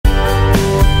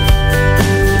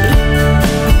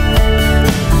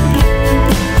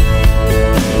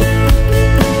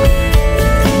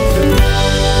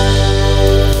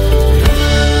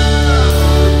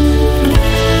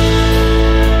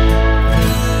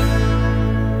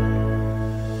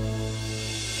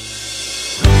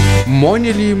Moin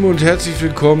ihr Lieben und herzlich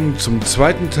willkommen zum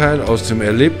zweiten Teil aus dem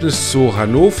Erlebniszoo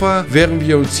Hannover. Während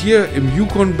wir uns hier im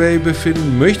Yukon Bay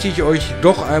befinden, möchte ich euch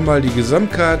doch einmal die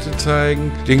Gesamtkarte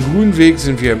zeigen. Den grünen Weg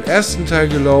sind wir im ersten Teil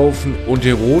gelaufen und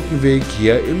den roten Weg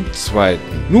hier im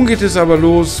zweiten. Nun geht es aber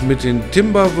los mit den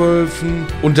Timberwölfen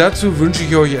und dazu wünsche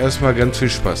ich euch erstmal ganz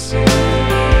viel Spaß.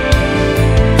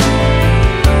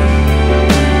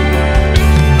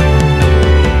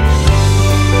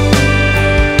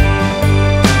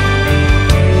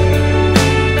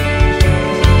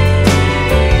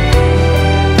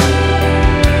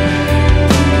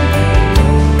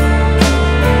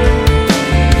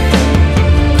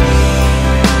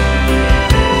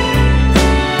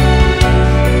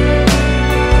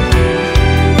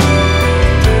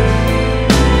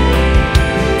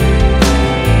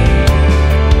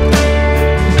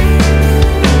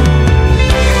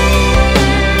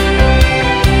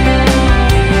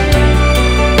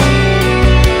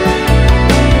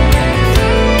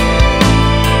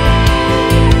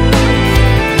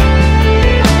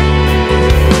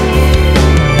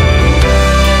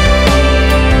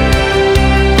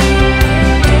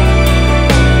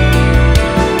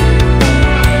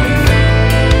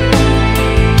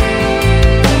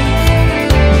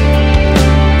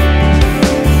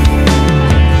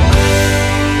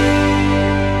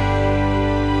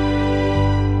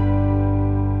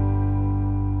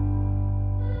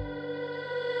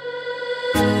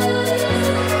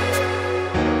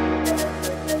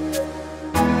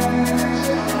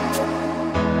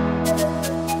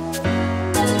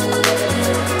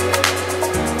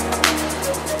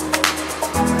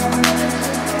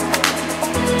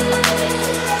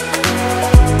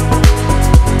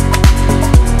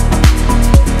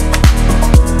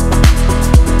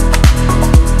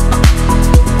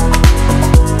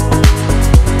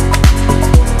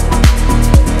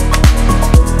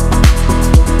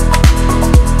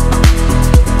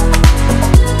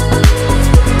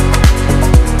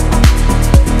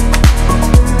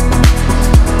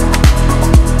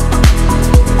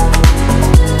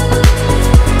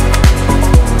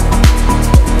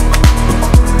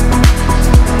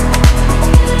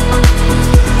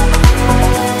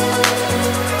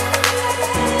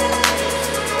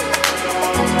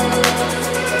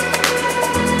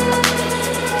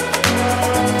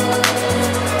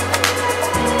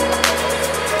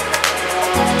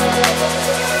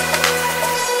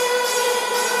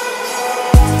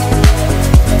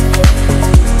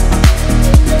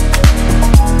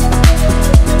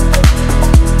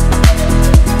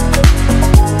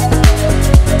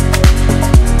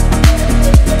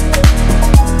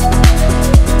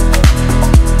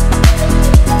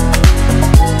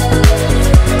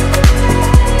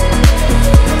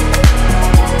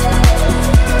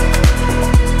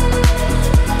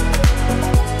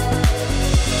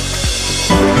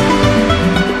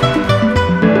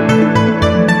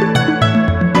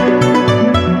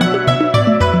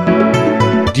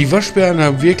 Die Waschbären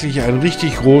haben wirklich ein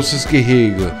richtig großes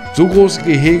Gehege. So große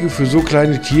Gehege für so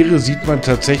kleine Tiere sieht man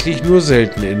tatsächlich nur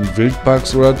selten in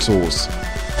Wildparks oder Zoos.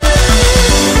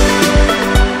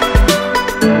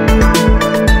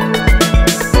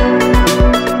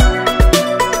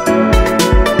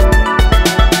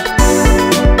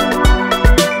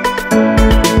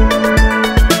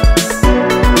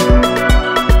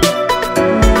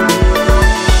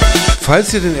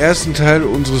 Falls ihr den ersten Teil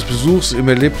unseres Besuchs im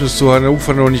Erlebniszoo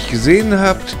Hannover noch nicht gesehen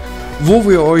habt, wo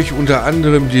wir euch unter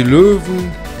anderem die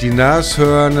Löwen, die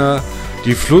Nashörner,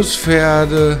 die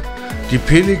Flusspferde, die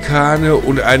Pelikane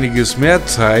und einiges mehr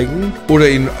zeigen oder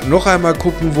ihn noch einmal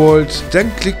gucken wollt,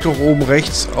 dann klickt doch oben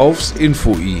rechts aufs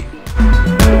Info-i.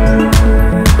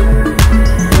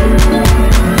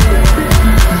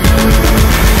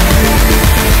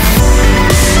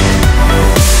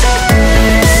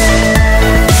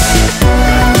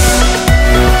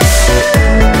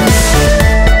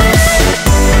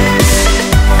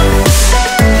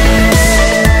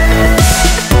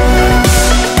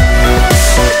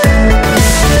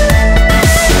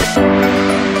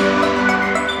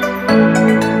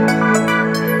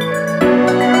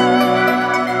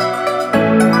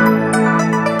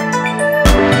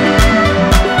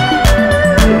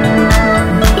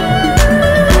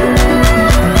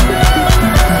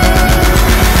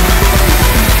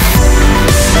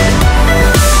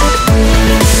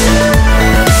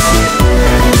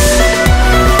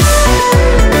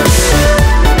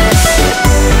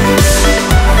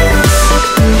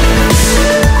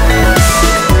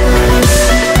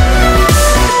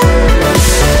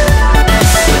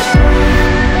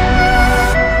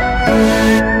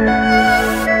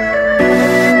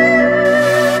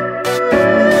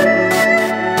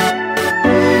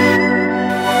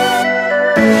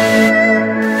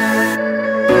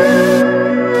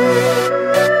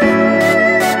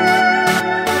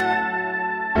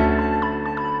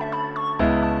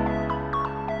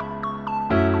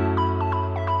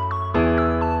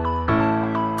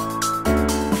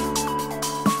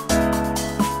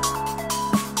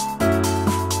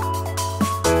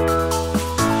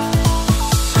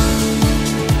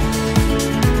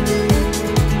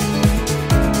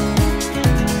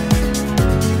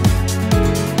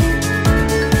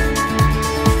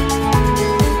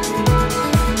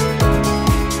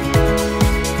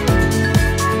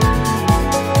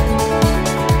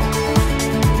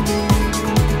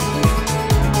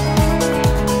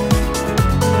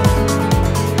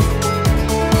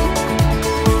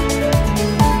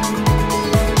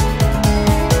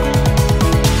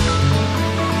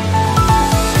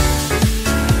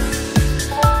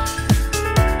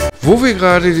 Wo wir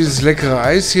gerade dieses leckere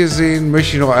Eis hier sehen,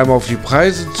 möchte ich noch einmal auf die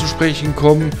Preise zu sprechen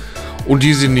kommen. Und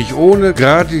die sind nicht ohne.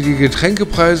 Gerade die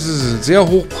Getränkepreise sind sehr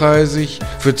hochpreisig.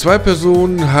 Für 2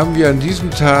 Personen haben wir an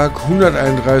diesem Tag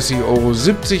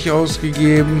 131,70 €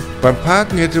 ausgegeben. Beim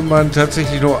Parken hätte man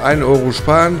tatsächlich nur 1 €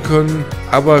 sparen können,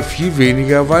 aber viel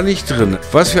weniger war nicht drin.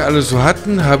 Was wir alles so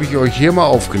hatten, habe ich euch hier mal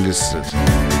aufgelistet.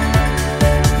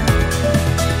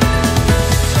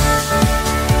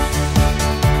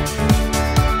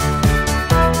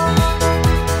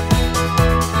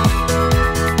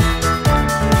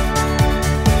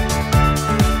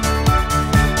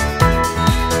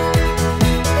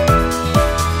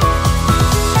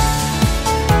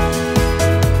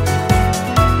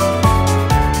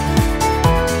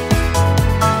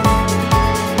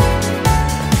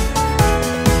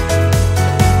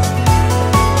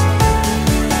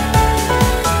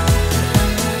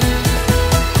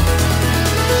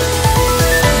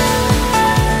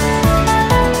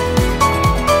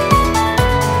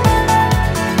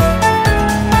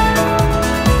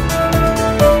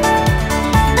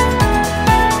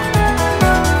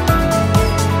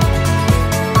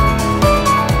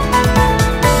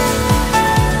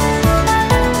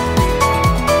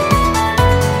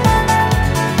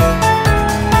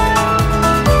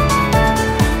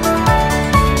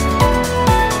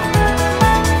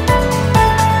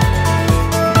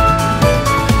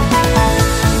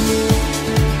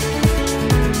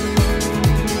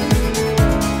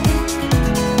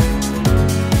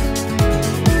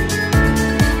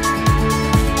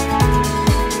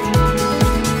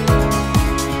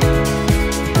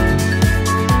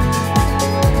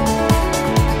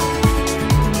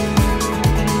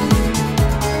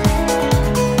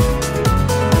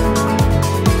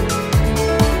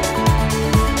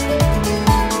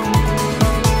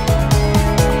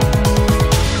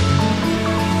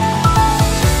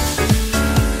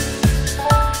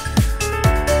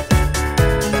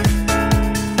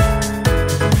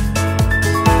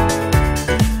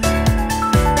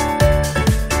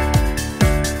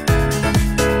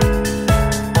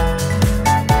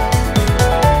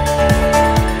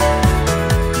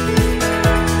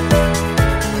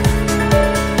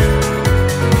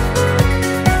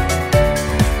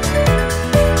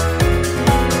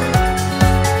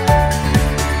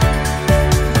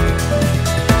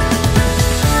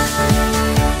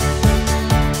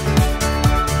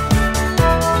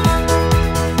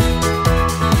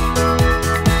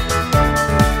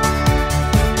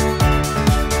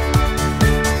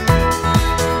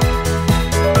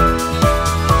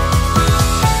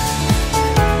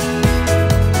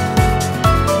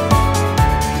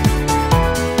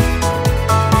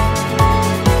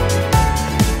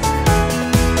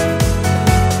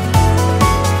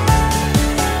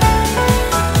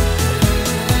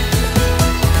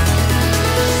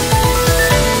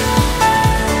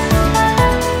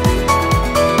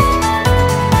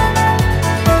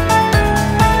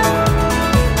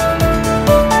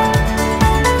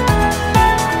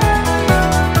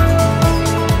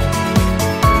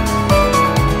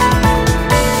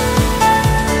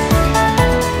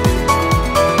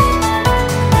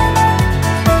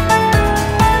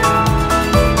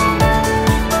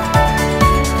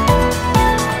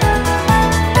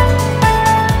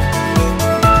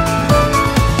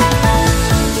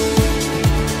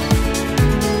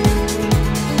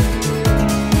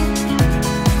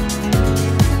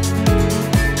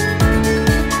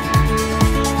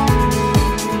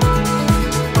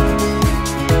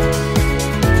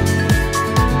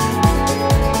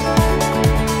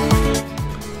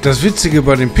 Das Witzige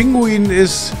bei den Pinguinen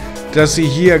ist, dass sie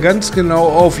hier ganz genau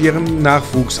auf ihren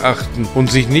Nachwuchs achten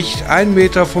und sich nicht 1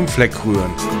 Meter vom Fleck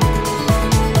rühren.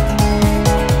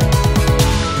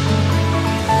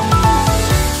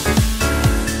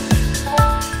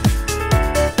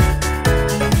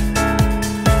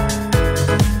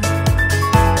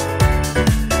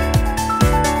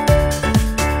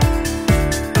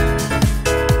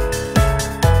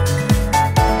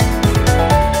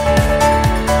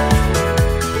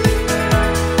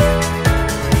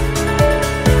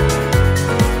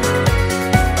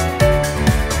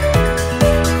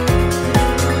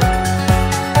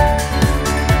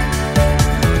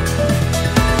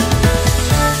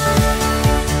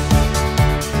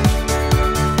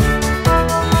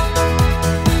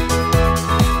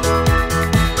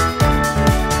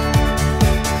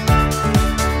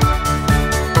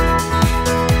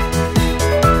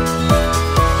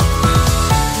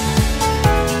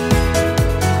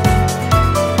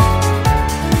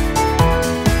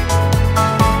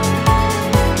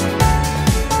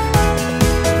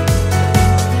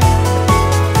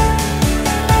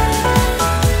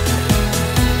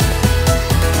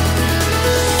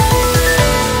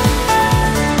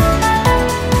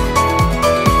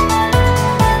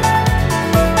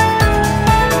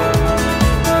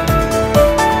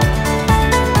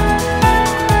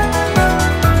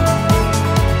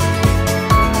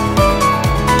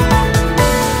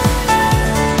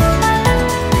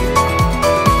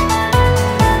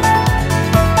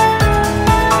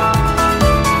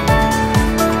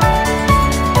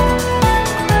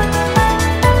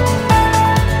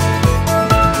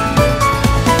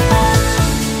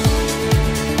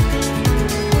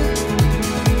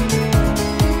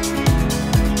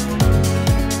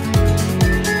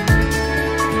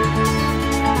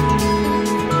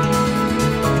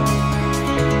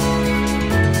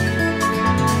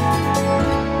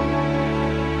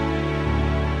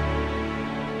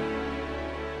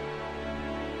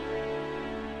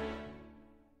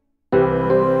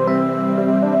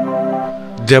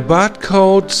 Der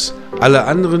Bartkauz, alle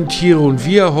anderen Tiere und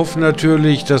wir hoffen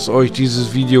natürlich, dass euch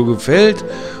dieses Video gefällt.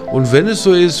 Und wenn es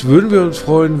so ist, würden wir uns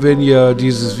freuen, wenn ihr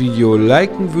dieses Video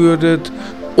liken würdet,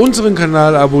 unseren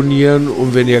Kanal abonnieren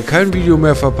und wenn ihr kein Video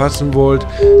mehr verpassen wollt,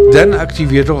 dann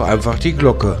aktiviert doch einfach die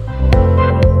Glocke.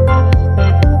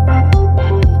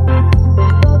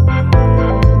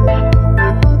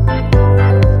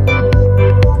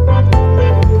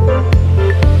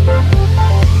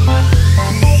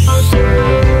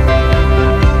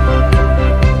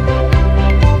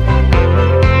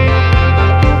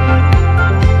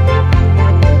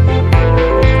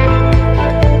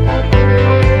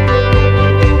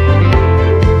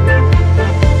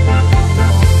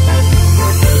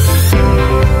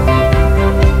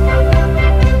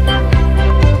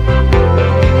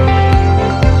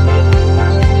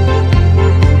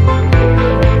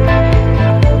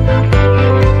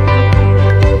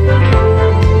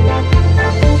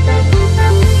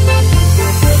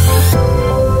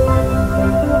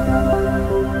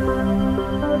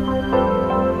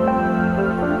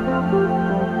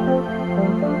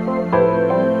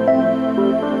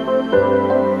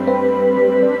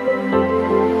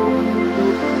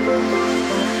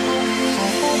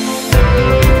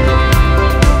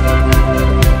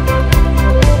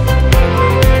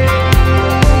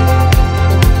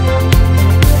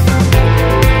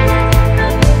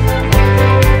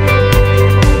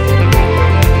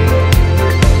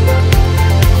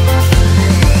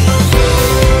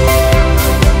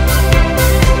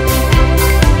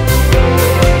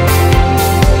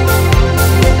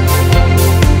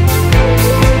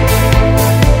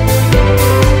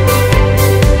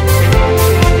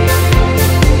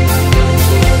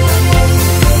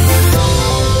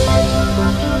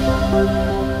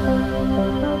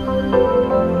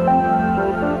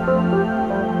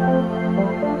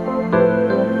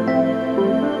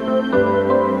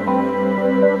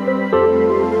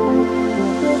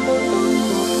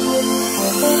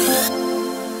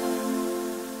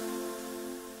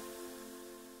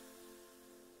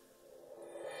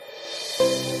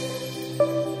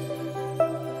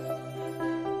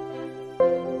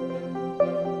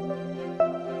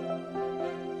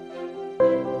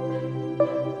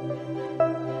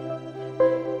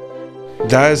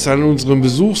 Da es an unserem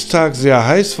Besuchstag sehr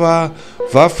heiß war,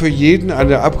 war für jeden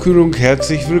eine Abkühlung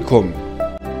herzlich willkommen.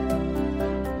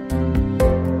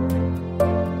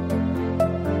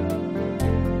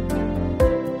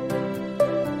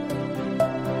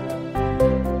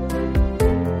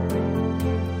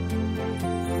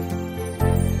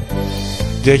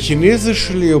 Der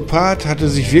chinesische Leopard hatte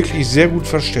sich wirklich sehr gut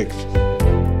versteckt.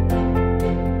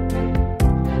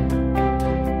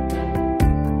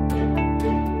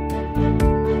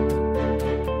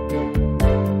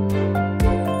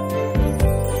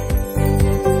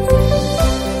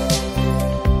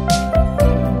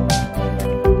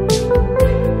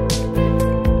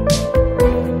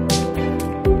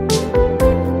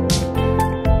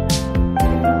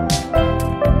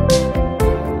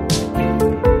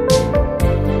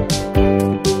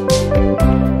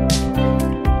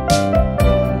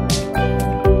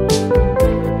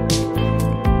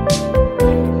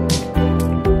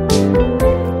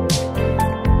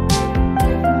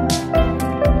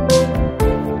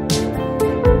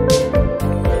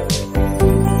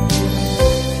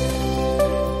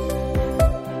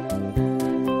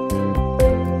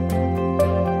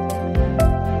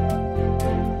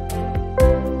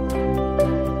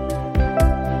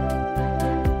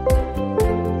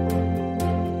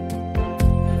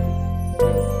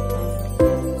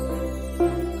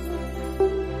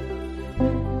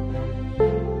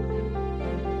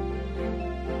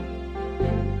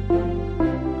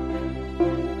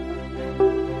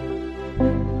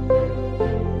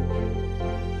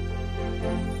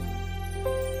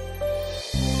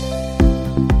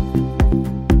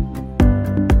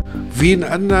 Wie in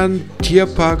anderen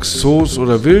Tierparks, Zoos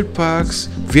oder Wildparks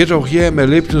wird auch hier im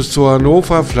Erlebniszoo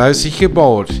Hannover fleißig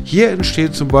gebaut. Hier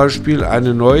entsteht zum Beispiel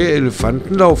eine neue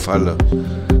Elefantenlaufhalle.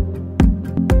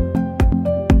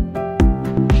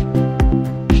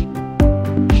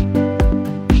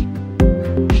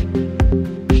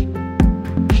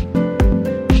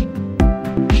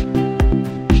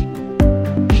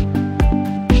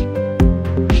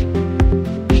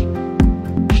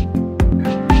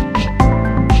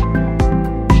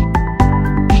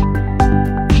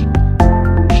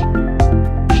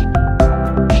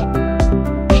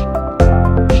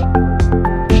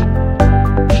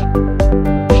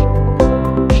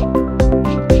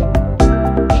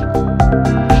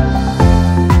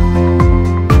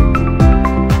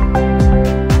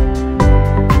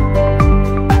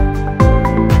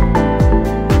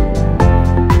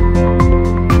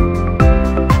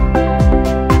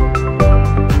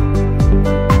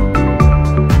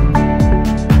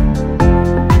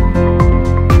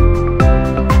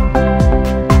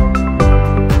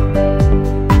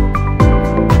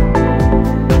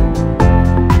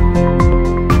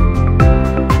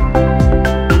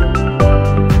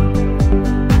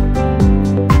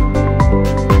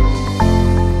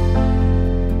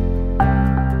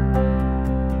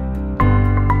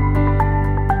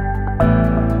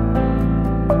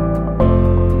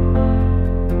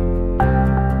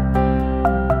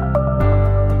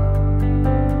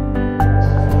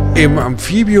 Im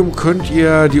Amphibium könnt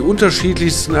ihr die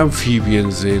unterschiedlichsten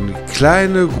Amphibien sehen.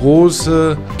 Kleine,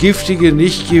 große, giftige,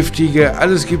 nicht giftige,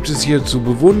 alles gibt es hier zu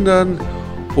bewundern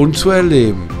und zu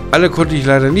erleben. Alle konnte ich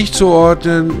leider nicht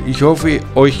zuordnen. Ich hoffe,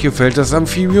 euch gefällt das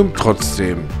Amphibium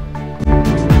trotzdem.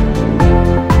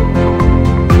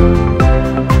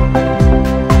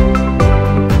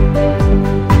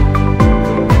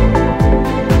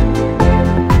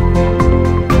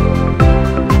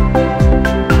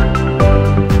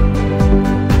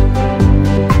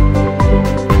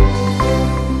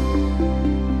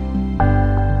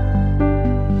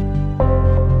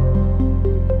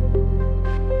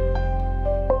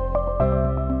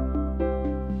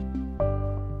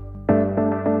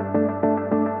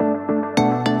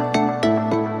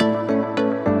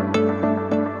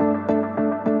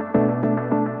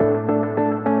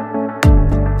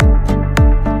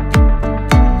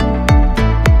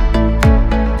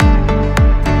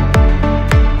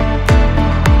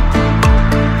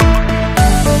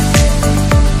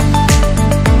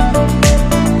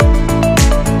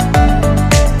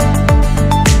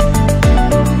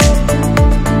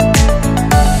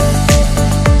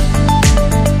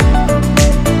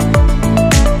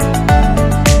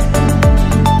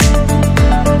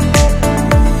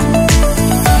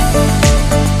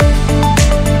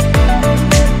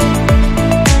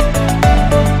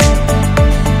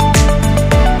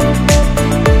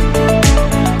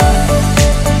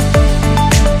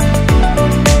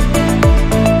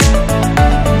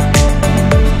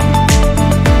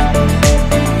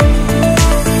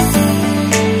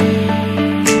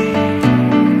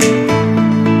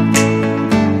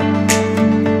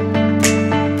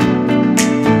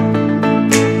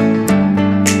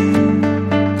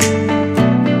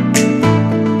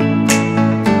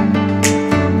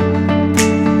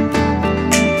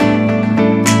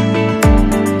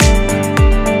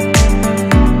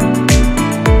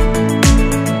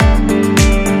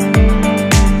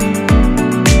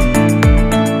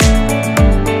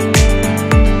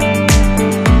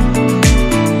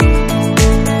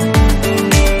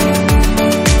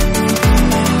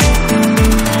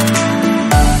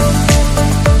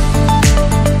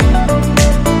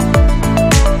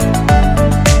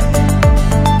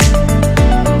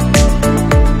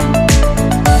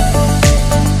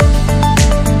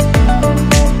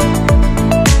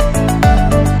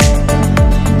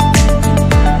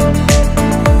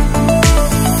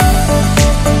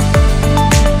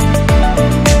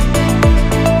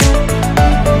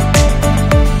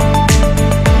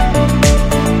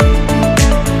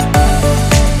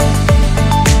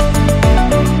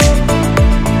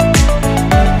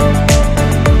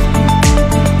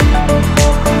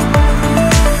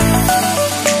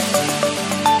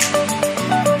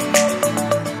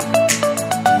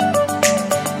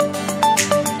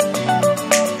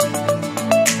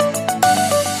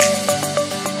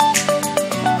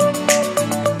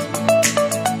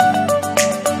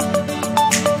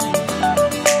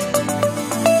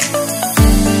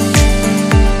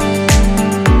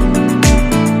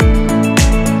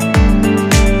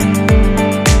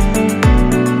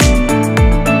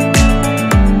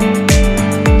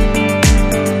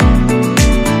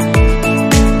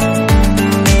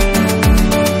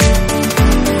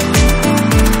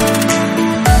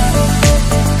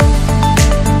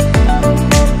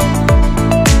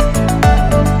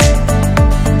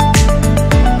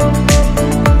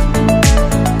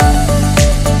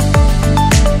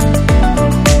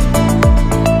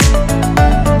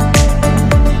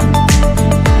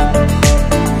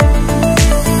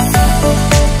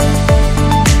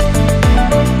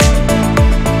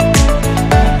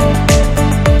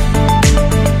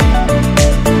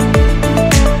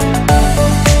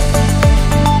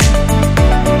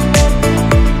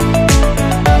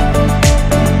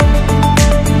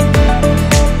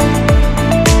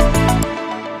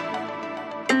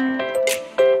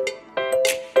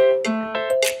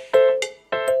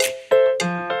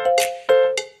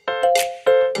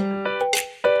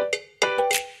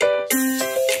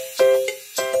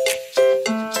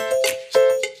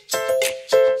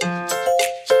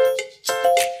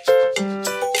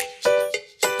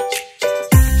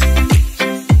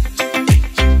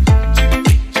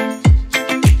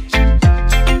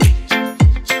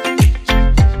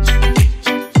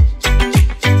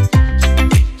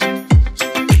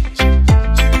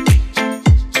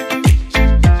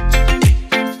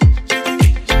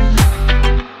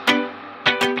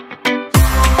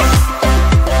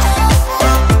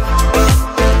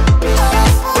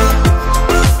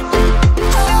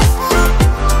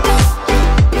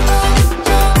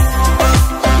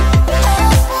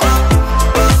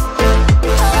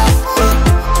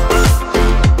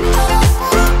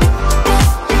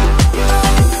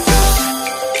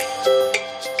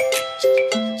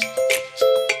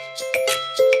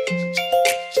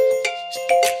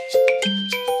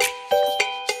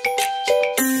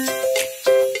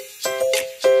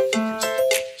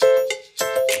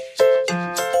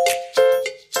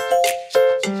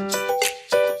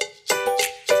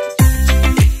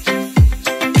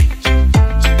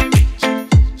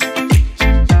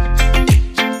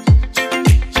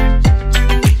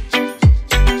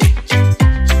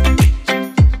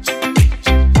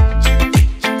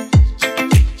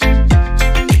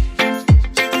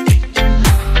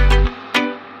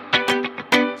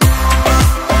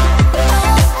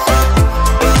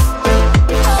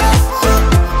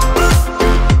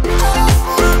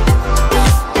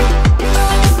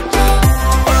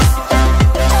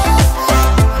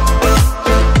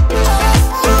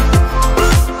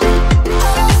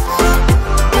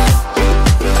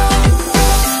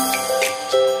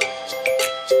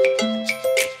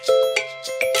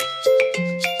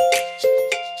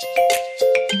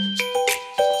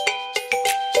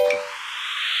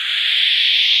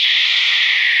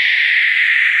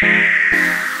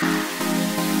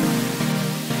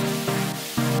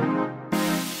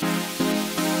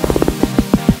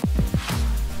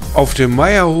 Auf dem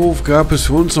Meierhof gab es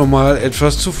für uns nochmal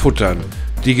etwas zu futtern.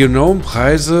 Die genauen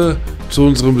Preise zu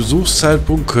unserem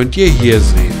Besuchszeitpunkt könnt ihr hier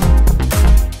sehen.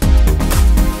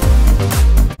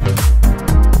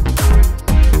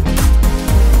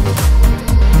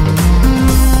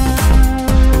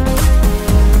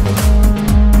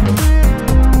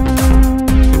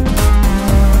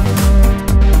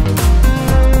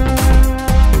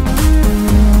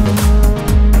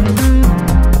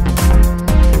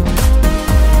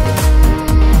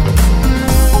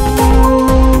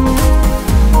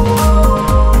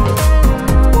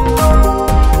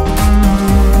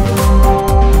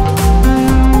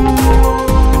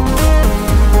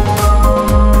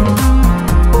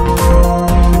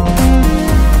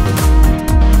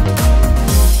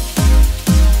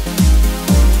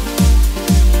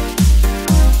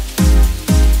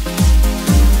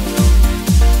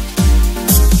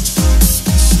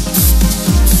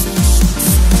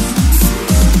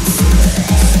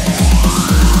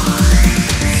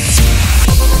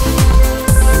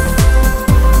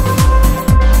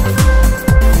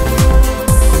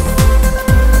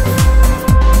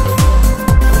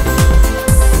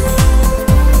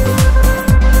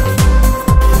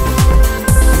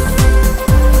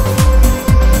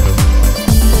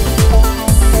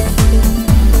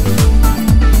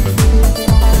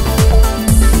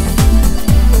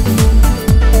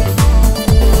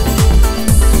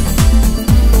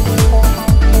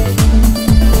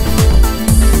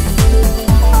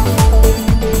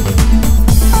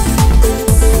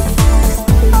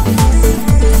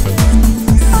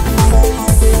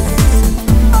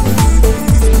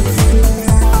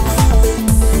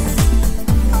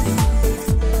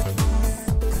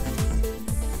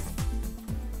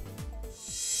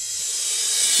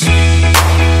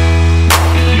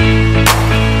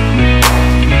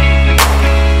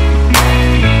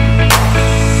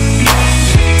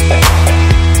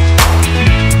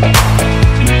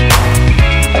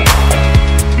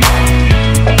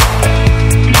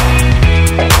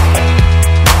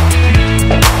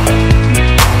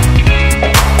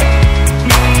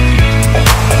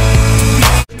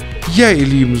 Ja, ihr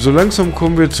Lieben, so langsam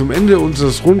kommen wir zum Ende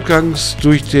unseres Rundgangs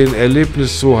durch den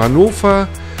Erlebniszoo Hannover.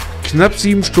 Knapp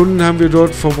 7 Stunden haben wir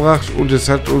dort verbracht und es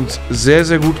hat uns sehr,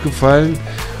 sehr gut gefallen,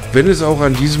 wenn es auch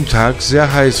an diesem Tag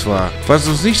sehr heiß war. Was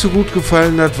uns nicht so gut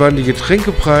gefallen hat, waren die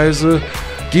Getränkepreise,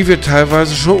 die wir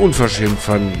teilweise schon unverschämt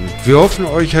fanden. Wir hoffen,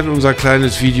 euch hat unser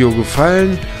kleines Video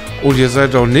gefallen und ihr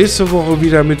seid auch nächste Woche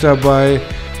wieder mit dabei.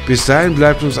 Bis dahin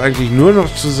bleibt uns eigentlich nur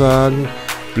noch zu sagen,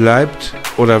 bleibt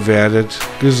oder werdet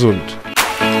gesund.